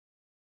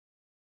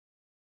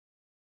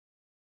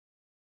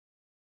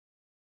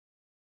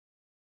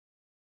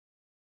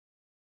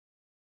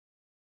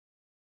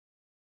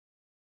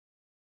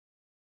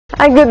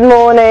Hi, good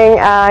morning.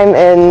 I'm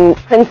in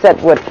Prince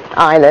Edward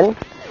Island,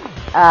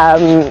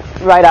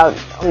 right out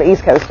on the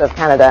east coast of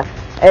Canada.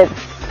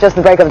 It's just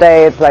the break of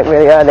day, it's like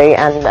really early,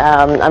 and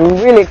I'm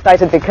really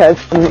excited because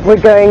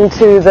we're going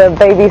to the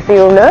baby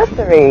seal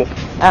nursery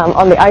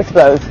on the ice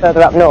floes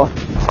further up north.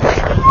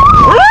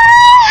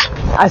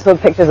 I saw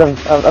pictures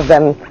of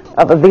them,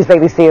 of these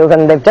baby seals,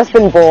 and they've just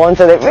been born,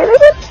 so they really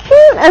look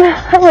cute, and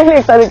I'm really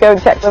excited to go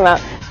check them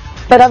out.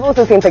 But I've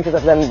also seen pictures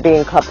of them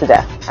being clubbed to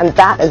death, and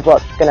that is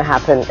what's going to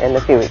happen in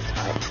a few weeks'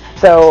 time.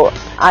 So,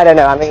 I don't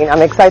know, I mean,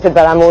 I'm excited,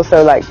 but I'm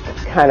also like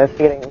kind of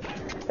feeling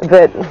a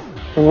bit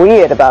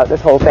weird about this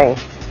whole thing.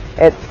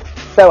 It's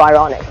so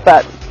ironic,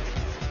 but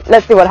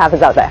let's see what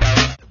happens out there.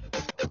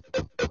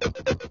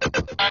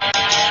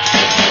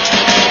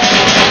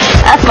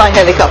 That's my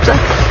helicopter.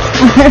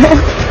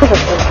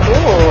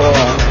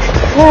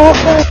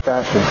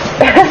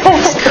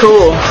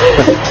 Cool.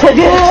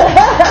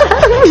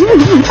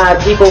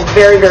 People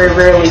very, very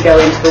rarely go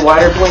into the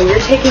water. But when you're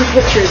taking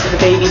pictures of the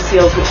baby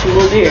seals, which you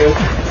will do,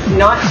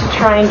 not to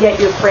try and get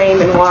your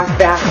frame and walk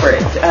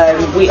backwards.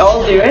 We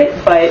all do it,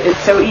 but it's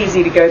so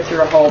easy to go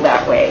through a hole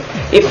that way.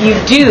 If you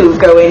do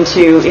go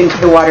into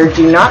the water,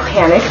 do not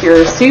panic.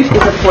 Your suit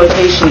is a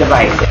flotation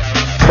device.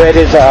 Fred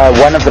is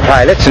one of the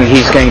pilots, and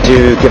he's going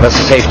to give us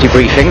a safety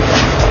briefing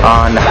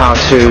on how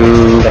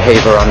to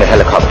behave around the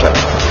helicopter.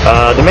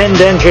 The main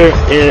danger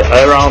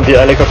around the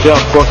helicopter,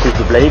 of course, is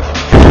the blade.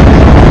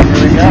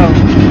 Here we go.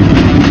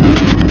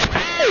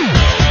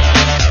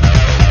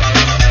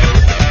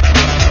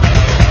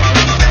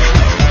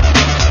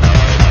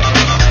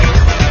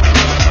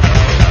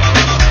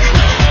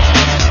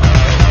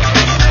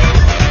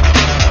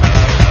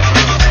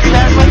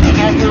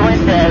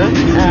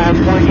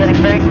 We're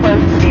getting very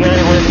close to the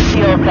area where the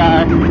seals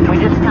are. We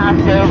just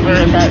passed over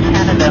about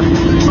 10 of them.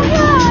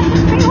 Yeah,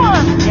 big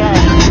one. Yeah.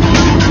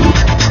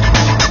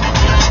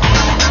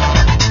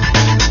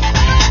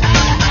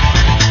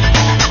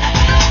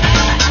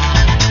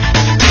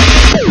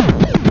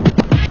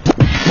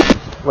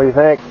 What do you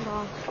think?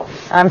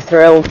 I'm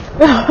thrilled.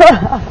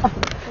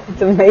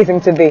 It's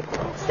amazing to be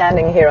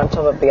standing here on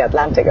top of the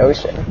Atlantic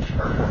Ocean.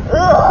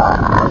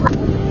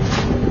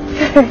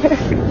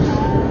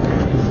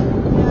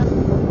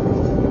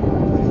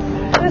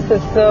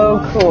 This is so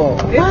cool.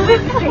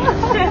 This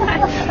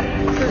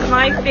is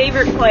my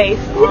favorite place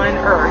on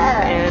Earth,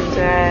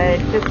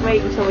 and just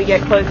wait until we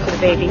get close to the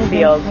baby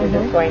seals. You're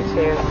just going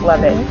to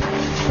love it.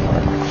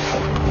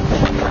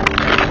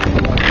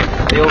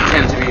 They all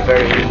tend to be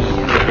very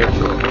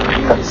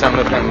individual. Some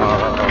of them are...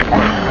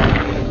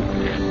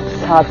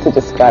 It's hard to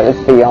describe, it's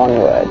beyond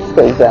words,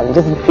 because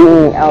just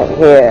being out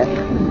here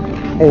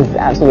is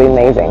absolutely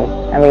amazing.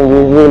 I mean,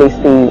 you really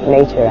see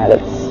nature at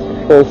its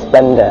full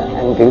splendor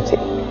and beauty.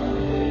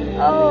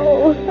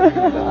 Oh,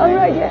 all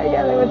right,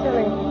 yeah, they were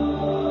telling me.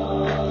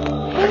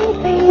 Hey,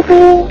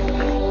 baby.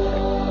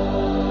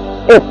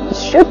 It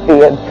should be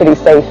a pretty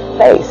safe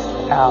place,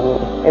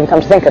 if you come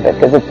to think of it,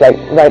 because it's like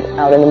right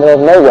out in the middle of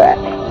nowhere.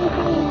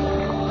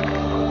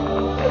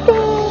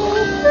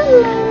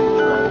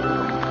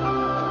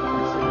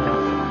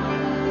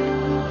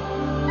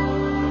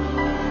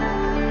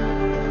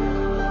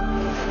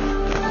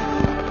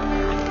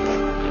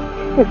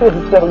 This is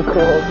so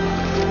cool.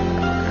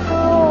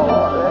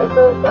 This is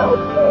so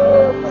cute.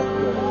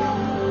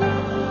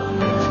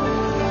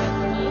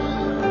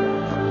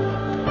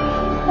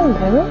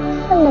 Hello.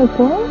 Hello,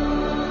 boy.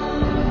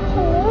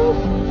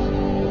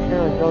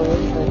 Hello.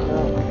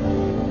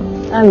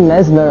 I'm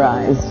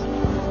mesmerized.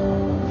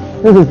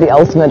 This is the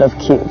ultimate of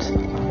cute.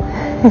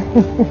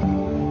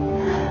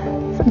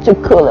 Such a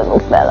cool little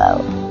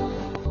fellow.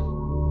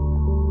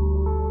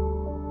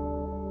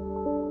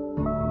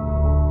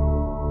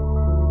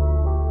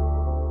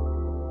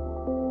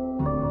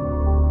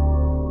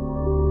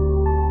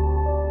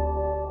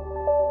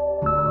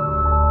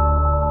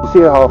 You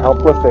see how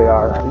helpless they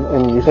are,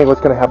 and you think what's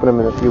going to happen to them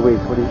in a few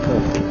weeks. What do you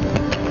think?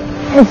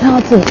 It's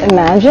hard to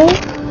imagine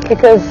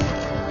because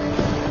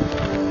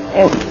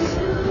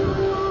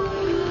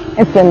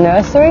it's a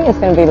nursery. It's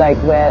going to be like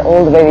where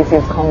all the baby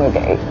seals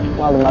congregate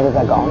while the mothers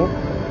are gone.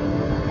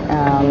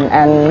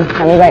 And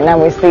I mean, right now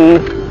we see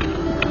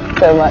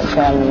so much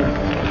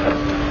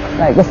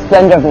like the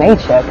splendor of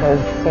nature because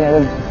you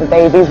know the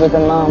babies with the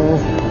mums.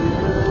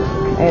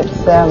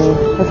 It's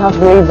hard to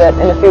believe that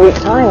in a few weeks'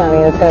 time, I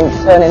mean, it's going to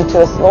turn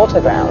into a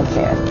slaughter ground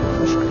here.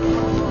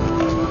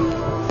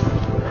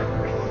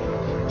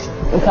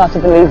 It's hard to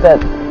believe that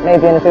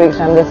maybe in a few weeks'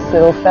 time, this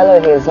little fellow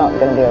here is not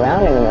going to be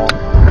around anymore.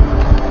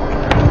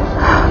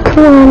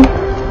 Come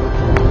on.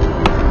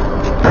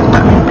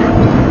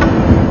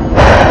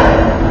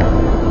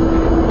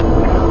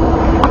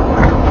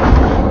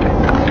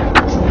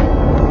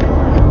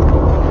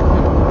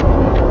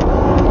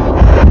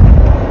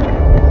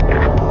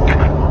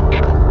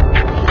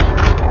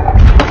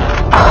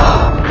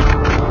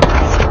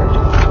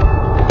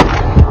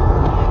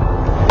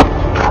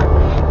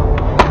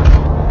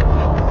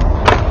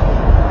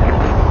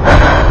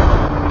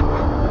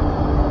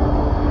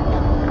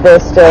 They're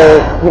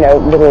still, you know,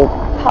 little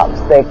pups.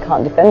 They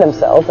can't defend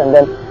themselves, and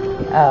then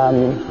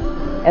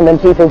and then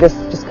people just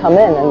come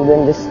in and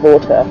then just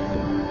slaughter them.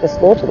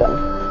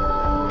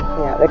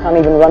 Yeah, they can't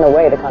even run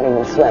away, they can't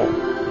even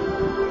swim.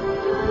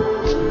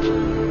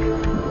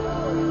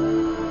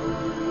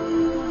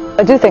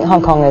 I do think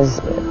Hong Kong is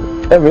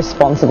a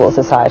responsible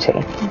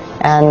society,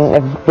 and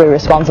if we're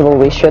responsible,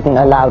 we shouldn't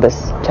allow this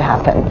to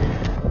happen.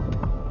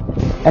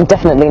 And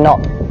definitely not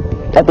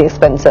at the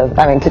expense of,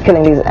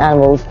 killing these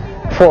animals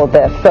for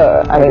their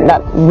fur.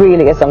 That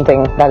really is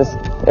something that is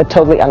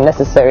totally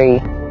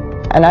unnecessary.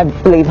 And I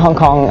believe Hong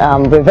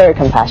Kong, we're very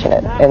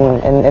compassionate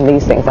in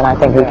these things, and I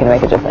think we can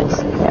make a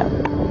difference. Yeah.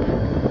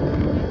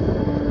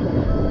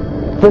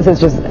 This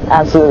is just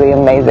absolutely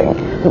amazing.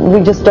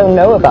 We just don't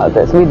know about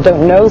this. We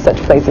don't know such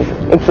places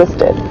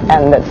existed,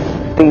 and that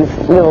these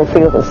little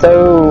seals are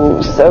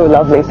so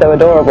lovely, so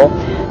adorable,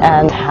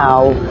 and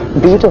how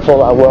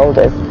beautiful our world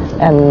is,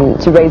 and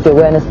to raise the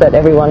awareness that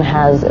everyone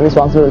has a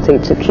responsibility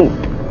to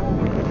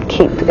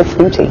keep its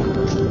beauty.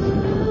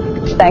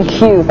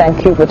 Thank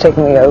you for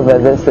taking me over.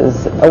 This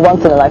is a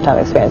once-in-a-lifetime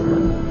experience.